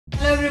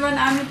everyone,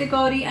 I'm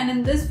Gauri, and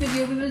in this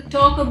video we will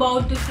talk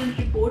about different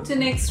reports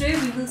in X-Ray.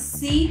 We will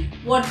see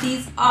what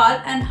these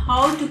are and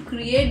how to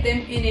create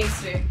them in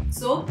X-Ray.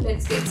 So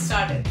let's get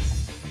started.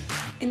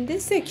 In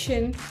this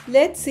section,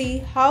 let's see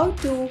how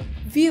to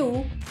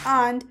view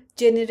and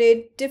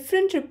generate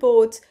different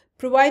reports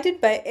provided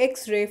by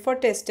X-Ray for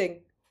testing.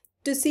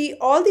 To see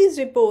all these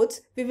reports,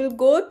 we will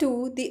go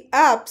to the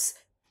Apps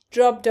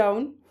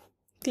drop-down,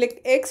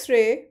 click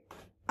X-Ray,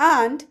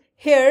 and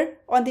here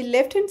on the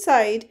left hand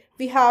side,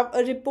 we have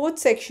a report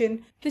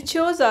section which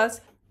shows us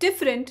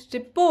different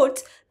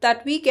reports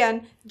that we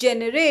can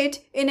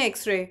generate in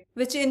X-Ray,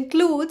 which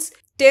includes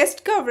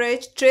test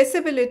coverage,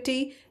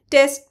 traceability,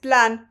 test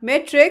plan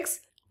metrics.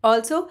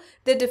 Also,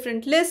 the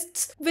different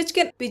lists which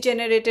can be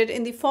generated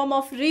in the form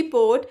of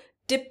report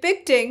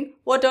depicting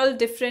what all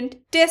different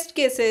test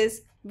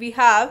cases we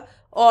have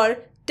or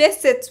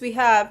test sets we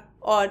have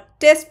or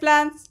test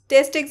plans,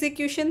 test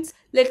executions.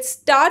 Let's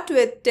start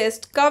with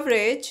test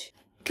coverage.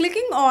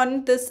 Clicking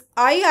on this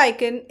eye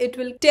icon, it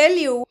will tell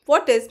you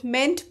what is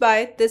meant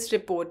by this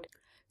report.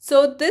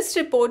 So this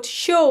report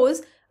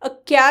shows a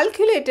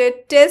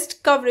calculated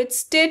test coverage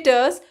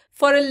status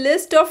for a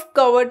list of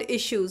covered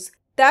issues.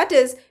 That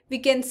is, we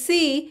can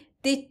see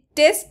the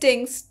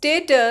testing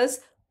status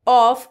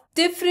of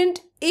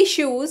different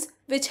issues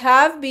which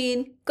have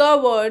been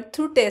covered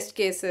through test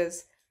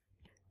cases.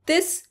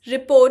 This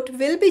report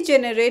will be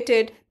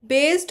generated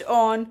based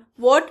on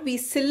what we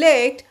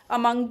select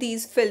among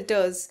these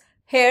filters.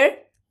 Here,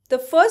 the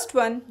first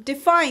one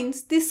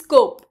defines the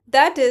scope.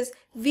 That is,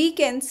 we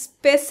can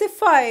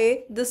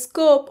specify the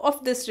scope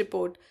of this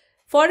report.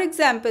 For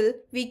example,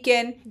 we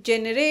can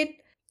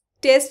generate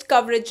test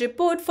coverage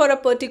report for a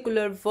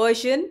particular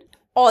version.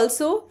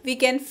 Also, we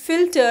can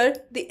filter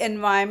the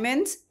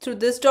environments through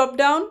this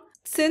drop-down.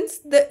 Since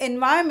the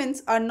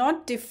environments are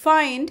not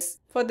defined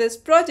for this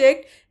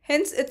project,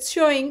 hence it's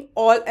showing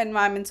all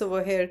environments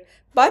over here.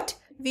 But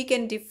we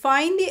can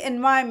define the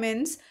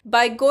environments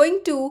by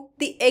going to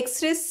the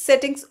X-Ray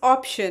settings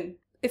option.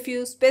 If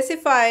you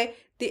specify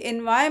the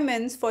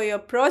environments for your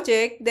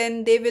project,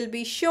 then they will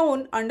be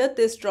shown under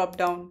this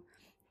drop-down.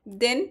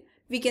 Then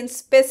we can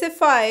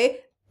specify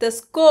the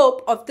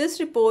scope of this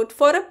report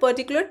for a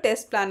particular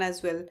test plan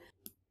as well.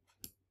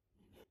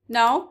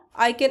 Now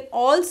I can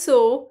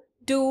also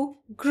do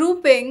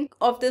grouping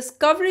of this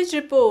coverage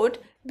report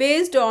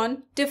based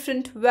on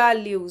different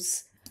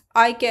values.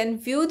 I can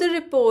view the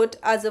report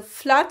as a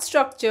flat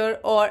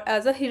structure or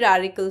as a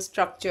hierarchical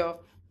structure.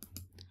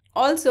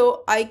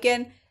 Also, I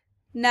can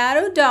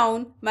narrow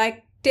down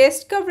my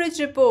test coverage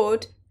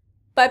report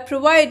by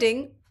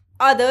providing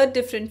other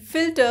different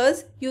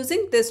filters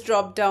using this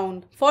drop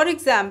down. For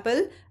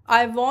example,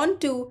 I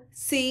want to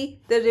see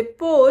the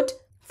report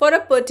for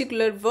a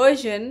particular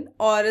version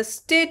or a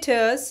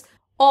status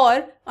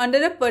or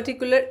under a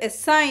particular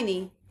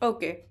assignee.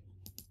 Okay.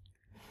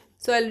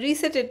 So I'll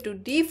reset it to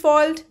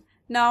default.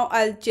 Now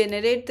I'll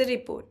generate the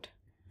report.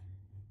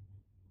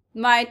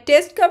 My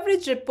test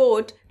coverage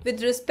report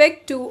with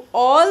respect to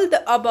all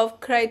the above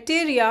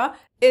criteria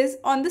is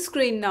on the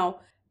screen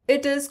now.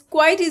 It is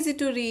quite easy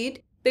to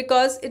read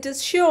because it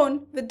is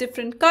shown with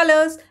different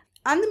colors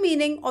and the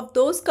meaning of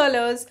those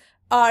colors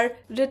are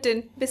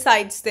written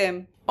besides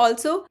them.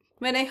 Also,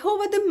 when I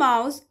hover the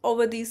mouse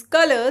over these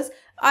colors,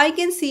 I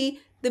can see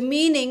the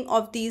meaning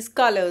of these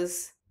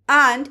colors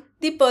and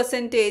the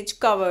percentage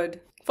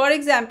covered. For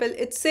example,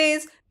 it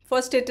says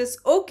for status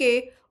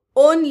OK,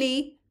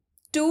 only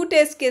 2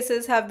 test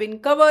cases have been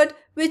covered,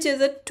 which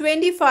is a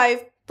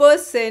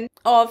 25%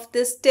 of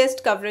this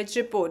test coverage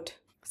report.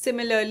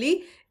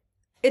 Similarly,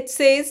 it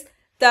says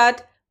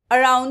that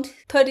around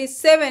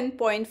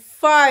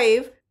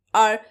 37.5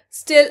 are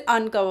still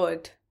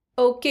uncovered.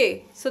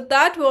 Okay, so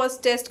that was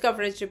test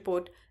coverage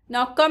report.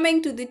 Now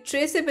coming to the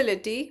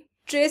traceability.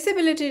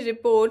 Traceability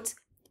reports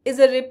is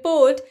a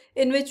report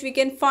in which we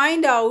can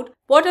find out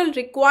what all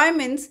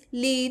requirements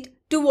lead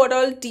to what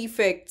all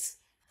defects.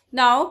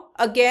 Now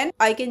again,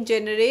 I can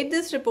generate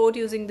this report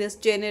using this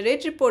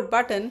generate report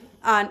button,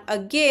 and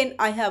again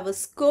I have a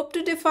scope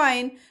to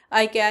define.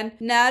 I can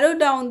narrow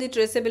down the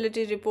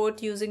traceability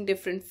report using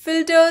different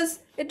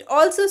filters. It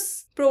also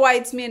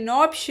provides me an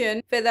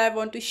option whether I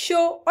want to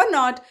show or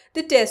not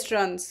the test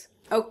runs.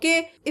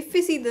 Okay, if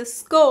we see the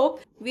scope,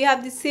 we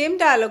have the same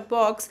dialog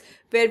box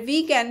where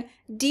we can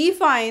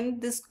define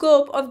the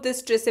scope of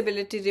this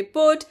traceability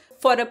report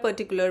for a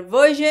particular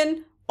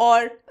version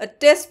or a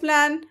test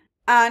plan,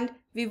 and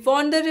we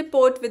want the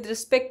report with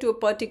respect to a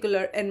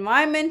particular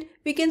environment.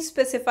 We can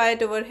specify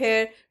it over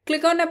here,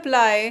 click on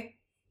apply,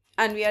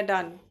 and we are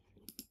done.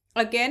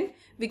 Again,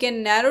 we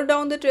can narrow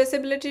down the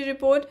traceability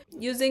report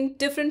using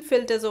different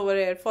filters over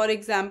here. For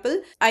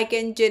example, I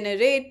can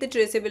generate the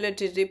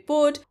traceability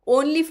report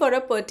only for a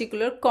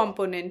particular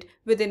component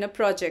within a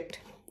project.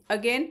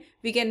 Again,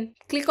 we can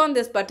click on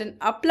this button,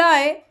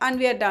 apply, and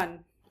we are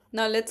done.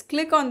 Now let's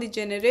click on the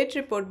generate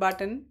report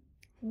button.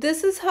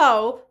 This is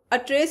how a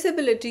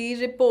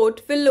traceability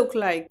report will look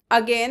like.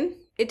 Again,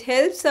 it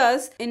helps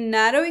us in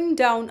narrowing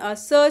down our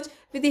search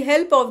with the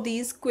help of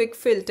these quick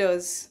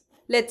filters.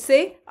 Let's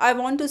say I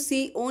want to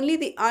see only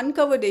the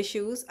uncovered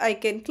issues. I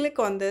can click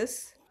on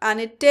this and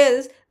it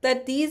tells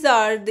that these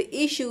are the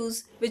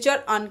issues which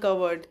are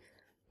uncovered.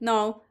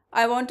 Now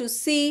I want to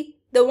see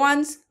the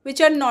ones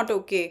which are not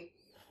okay.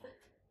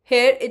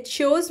 Here it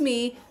shows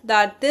me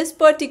that this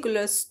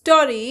particular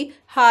story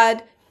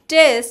had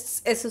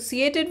tests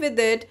associated with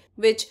it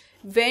which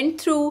went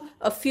through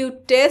a few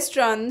test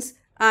runs,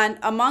 and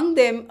among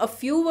them a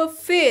few were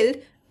failed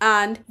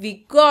and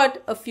we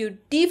got a few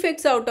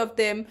defects out of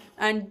them,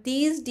 and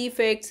these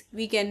defects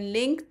we can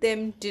link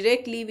them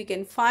directly. We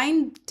can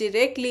find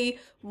directly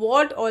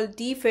what all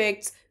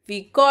defects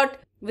we got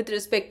with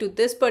respect to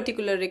this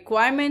particular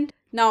requirement.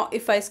 Now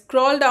if I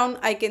scroll down,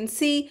 I can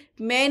see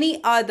many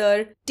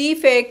other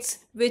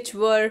defects which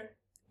were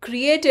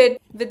created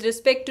with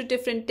respect to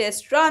different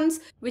test runs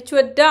which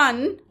were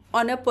done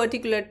on a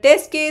particular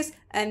test case,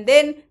 and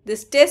then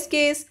this test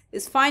case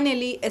is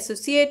finally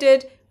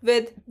associated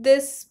with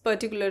this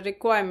particular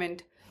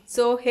requirement.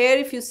 So here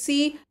if you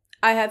see,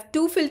 I have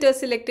two filters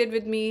selected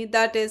with me.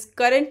 That is,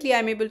 currently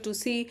I'm able to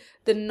see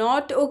the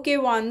not okay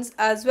ones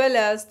as well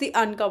as the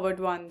uncovered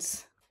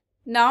ones.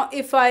 Now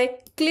if I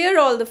clear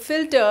all the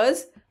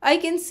filters, I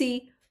can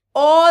see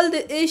all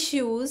the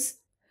issues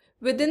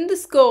within the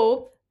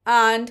scope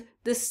and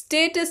the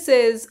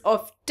statuses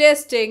of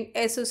testing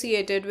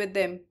associated with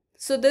them.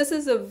 So this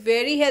is a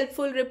very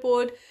helpful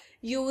report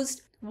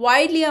used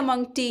widely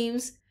among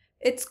teams.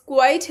 It's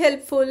quite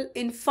helpful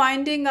in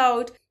finding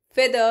out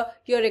whether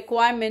your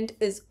requirement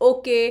is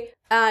okay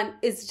and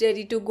is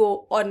ready to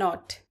go or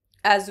not.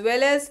 As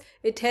well as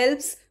it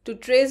helps to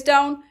trace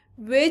down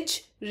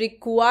which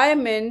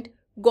requirement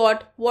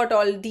got what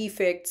all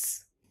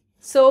defects.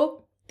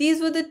 So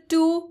these were the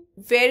two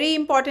very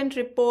important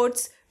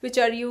reports which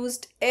are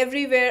used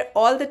everywhere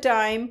all the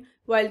time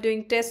while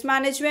doing test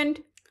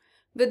management.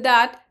 With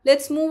that,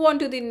 let's move on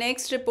to the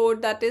next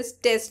report, that is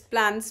test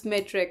plans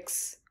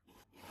metrics.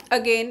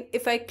 Again,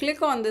 if I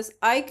click on this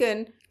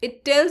icon,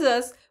 it tells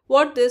us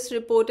what this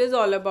report is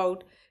all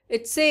about.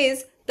 It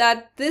says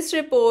that this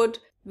report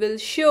will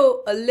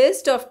show a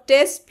list of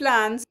test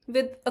plans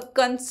with a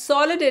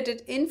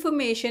consolidated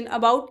information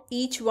about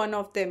each one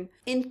of them,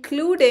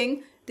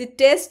 including the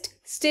test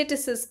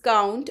statuses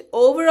count,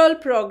 overall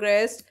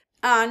progress,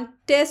 and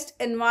test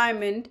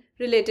environment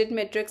related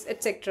metrics,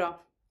 etc.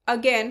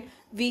 Again,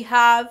 we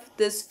have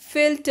this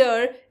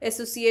filter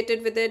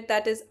associated with it,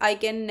 that is, I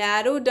can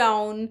narrow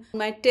down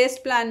my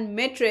test plan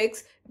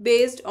metrics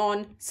based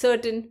on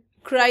certain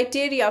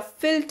criteria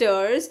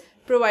filters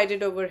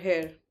provided over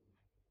here.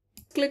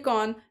 Click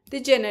on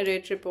the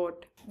generate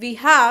report. We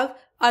have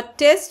a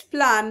test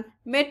plan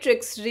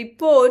metrics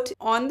report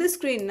on the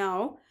screen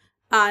now,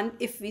 and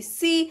if we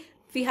see,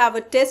 we have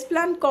a test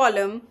plan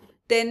column.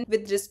 Then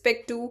with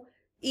respect to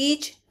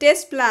each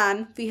test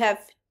plan, we have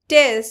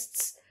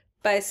tests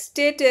by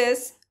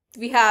status,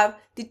 we have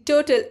the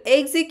total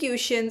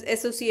executions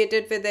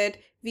associated with it,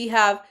 we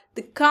have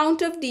the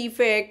count of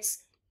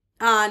defects,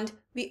 and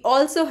we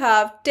also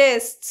have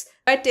tests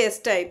by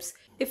test types.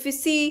 If we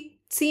see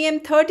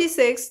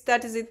CM36,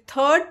 that is the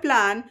third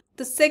plan,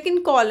 the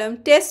second column,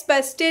 tests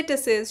by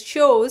statuses,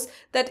 shows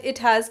that it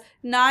has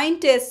 9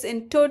 tests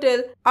in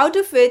total, out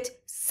of which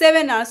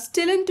 7 are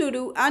still in to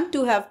do and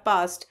 2 have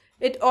passed.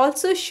 It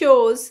also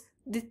shows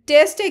the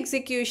test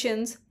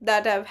executions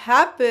that have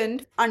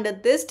happened under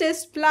this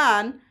test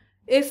plan,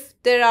 if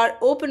there are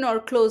open or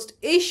closed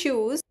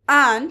issues,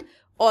 and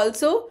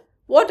also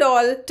what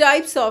all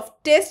types of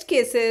test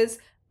cases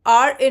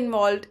are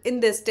involved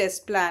in this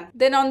test plan.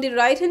 Then on the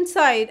right hand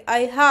side, I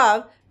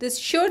have this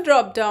show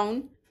drop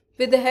down,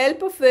 with the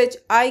help of which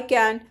I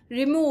can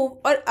remove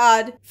or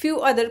add few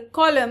other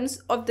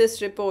columns of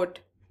this report.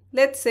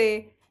 Let's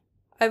say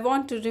I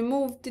want to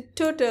remove the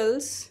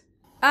totals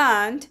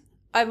and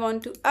I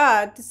want to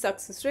add the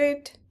success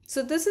rate.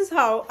 So this is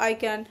how I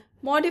can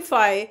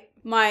modify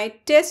my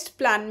test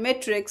plan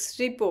metrics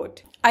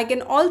report. I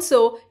can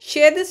also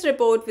share this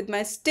report with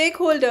my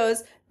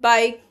stakeholders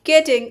by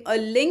getting a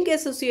link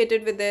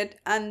associated with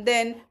it and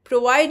then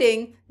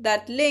providing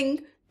that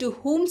link to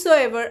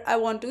whomsoever I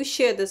want to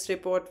share this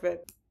report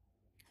with.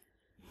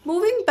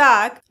 Moving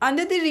back,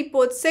 under the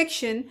report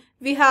section,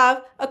 we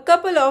have a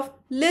couple of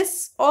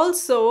lists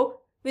also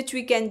which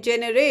we can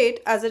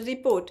generate as a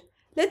report.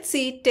 Let's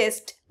see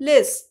test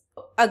list.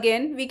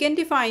 Again, we can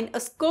define a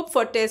scope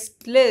for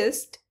test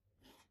list,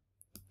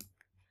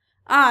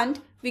 and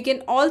we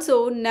can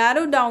also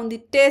narrow down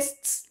the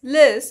tests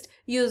list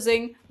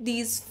using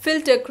these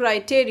filter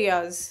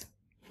criterias.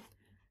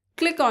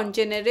 Click on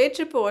generate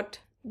report.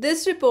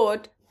 This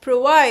report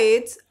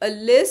provides a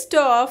list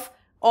of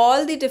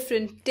all the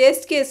different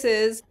test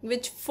cases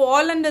which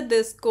fall under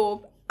this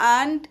scope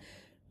and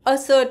a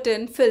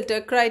certain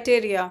filter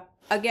criteria.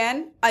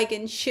 Again, I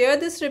can share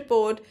this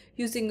report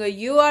using a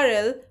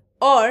URL,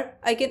 or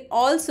I can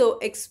also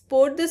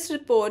export this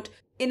report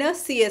in a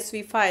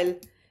CSV file.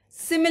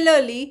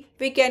 Similarly,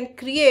 we can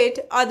create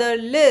other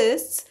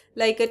lists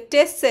like a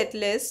test set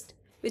list,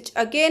 which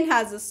again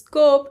has a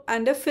scope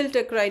and a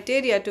filter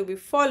criteria to be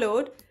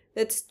followed.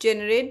 Let's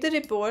generate the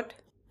report.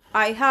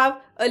 I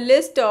have a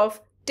list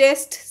of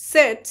test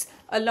sets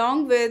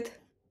along with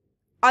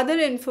other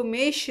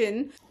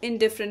information in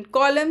different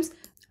columns.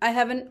 I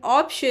have an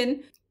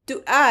option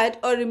to add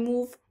or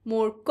remove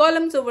more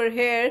columns over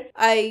here.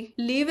 I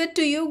leave it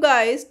to you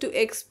guys to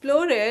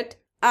explore it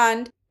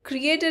and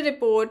create a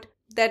report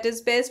that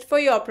is best for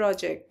your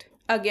project.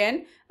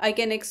 Again, I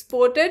can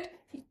export it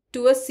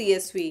to a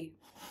CSV.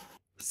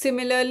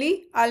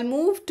 Similarly, I'll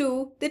move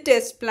to the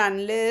test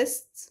plan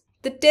lists.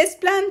 The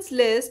test plans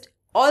list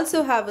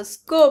also have a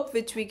scope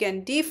which we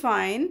can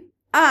define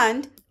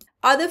and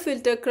other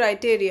filter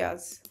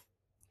criterias.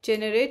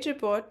 Generate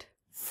report.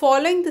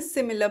 Following the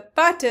similar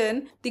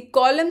pattern, the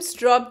columns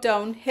drop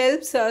down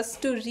helps us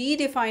to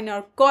redefine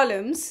our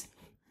columns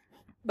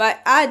by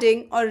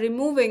adding or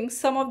removing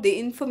some of the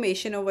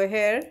information over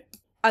here.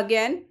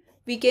 Again,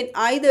 we can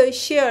either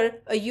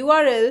share a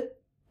URL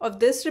of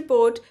this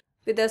report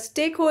with our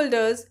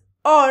stakeholders,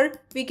 or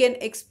we can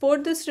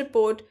export this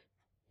report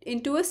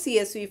into a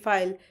CSV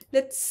file.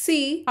 Let's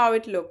see how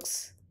it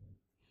looks.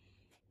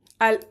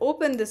 I'll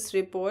open this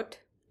report,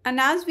 and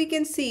as we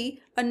can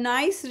see, a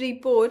nice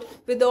report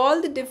with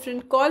all the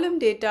different column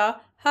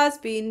data has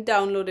been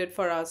downloaded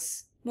for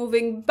us.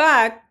 Moving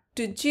back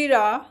to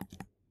Jira,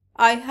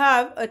 I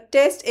have a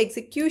test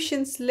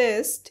executions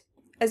list.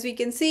 As we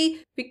can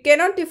see, we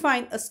cannot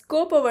define a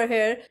scope over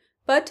here,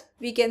 but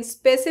we can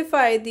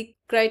specify the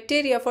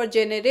criteria for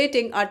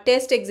generating our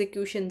test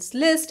executions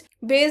list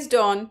based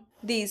on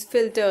these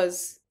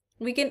filters.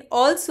 We can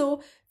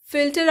also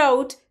filter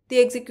out the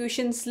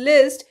executions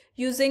list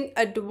using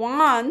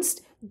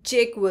advanced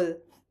JQuery,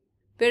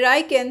 where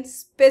I can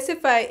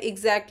specify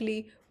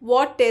exactly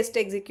what test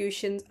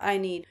executions I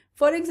need.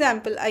 For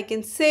example, I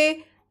can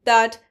say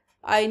that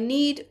I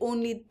need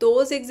only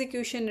those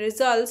execution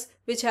results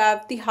which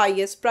have the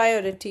highest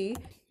priority.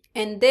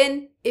 And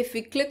then if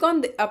we click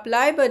on the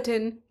apply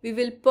button, we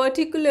will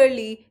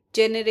particularly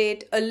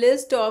generate a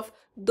list of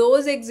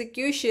those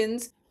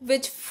executions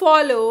which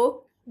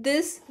follow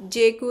this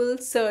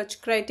JQuery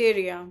search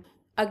criteria.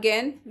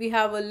 Again, we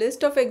have a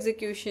list of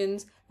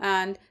executions,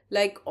 and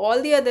like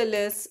all the other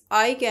lists,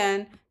 I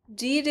can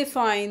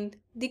redefine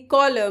the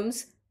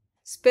columns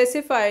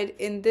specified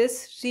in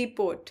this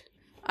report.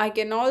 I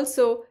can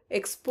also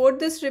export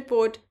this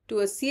report to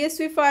a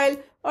CSV file,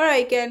 or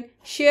I can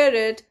share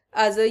it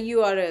as a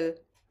URL.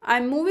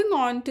 I'm moving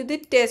on to the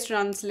test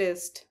runs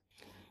list.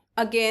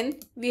 Again,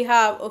 we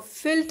have a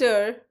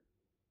filter,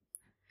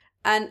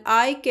 and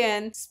I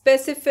can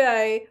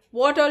specify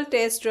what all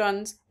test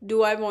runs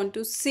do I want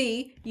to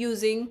see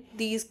using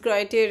these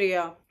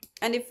criteria.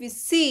 And if we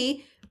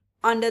see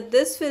under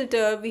this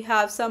filter, we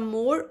have some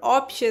more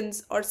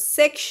options or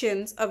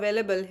sections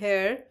available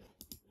here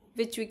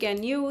which we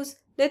can use.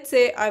 Let's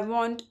say I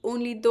want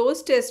only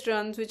those test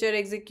runs which are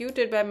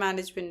executed by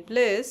Management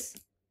Bliss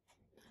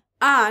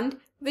and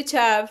which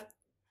have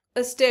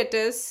a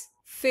status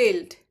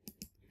failed.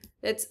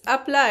 Let's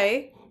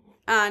apply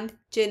and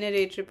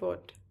generate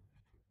report.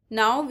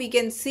 Now we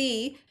can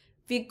see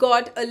we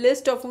got a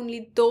list of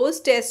only those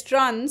test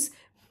runs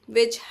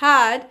which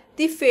had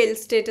the failed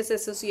status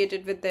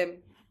associated with them.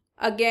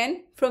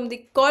 Again, from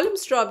the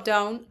columns drop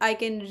down, I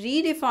can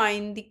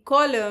redefine the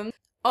column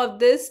of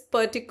this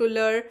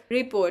particular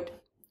report.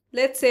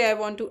 Let's say I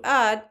want to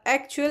add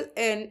actual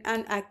end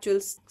and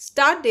actual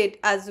start date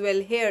as well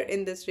here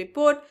in this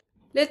report.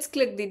 Let's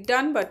click the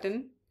done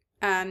button,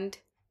 and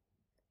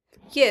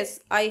yes,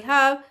 I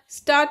have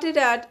started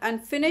at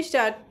and finished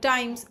at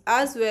times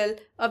as well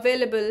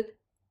available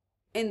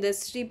in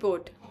this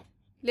report.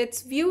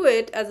 Let's view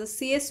it as a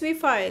CSV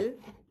file.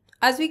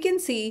 As we can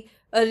see,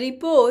 a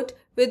report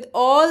with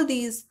all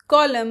these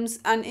columns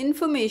and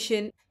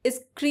information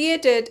is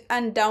created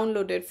and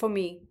downloaded for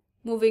me.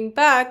 Moving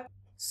back,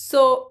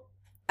 so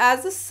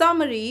as a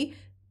summary,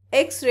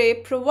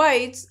 Xray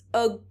provides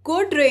a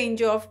good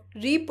range of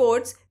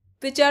reports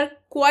which are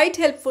quite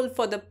helpful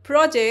for the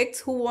projects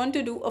who want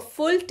to do a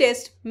full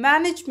test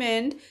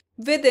management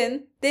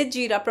within their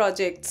Jira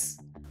projects.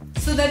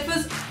 So that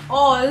was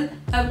all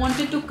I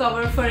wanted to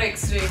cover for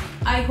Xray.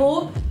 I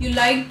hope you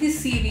liked this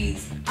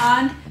series,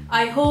 and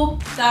I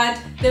hope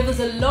that there was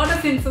a lot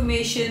of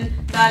information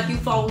that you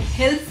found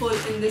helpful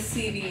in this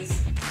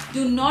series.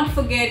 Do not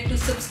forget to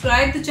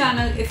subscribe the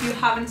channel if you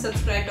haven't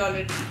subscribed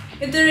already.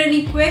 If there are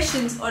any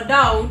questions or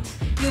doubts,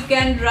 you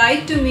can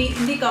write to me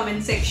in the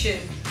comment section.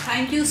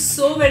 Thank you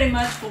so very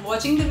much for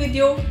watching the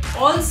video.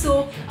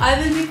 Also, I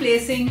will be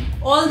placing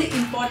all the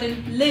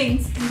important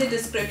links in the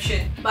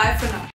description. Bye for now.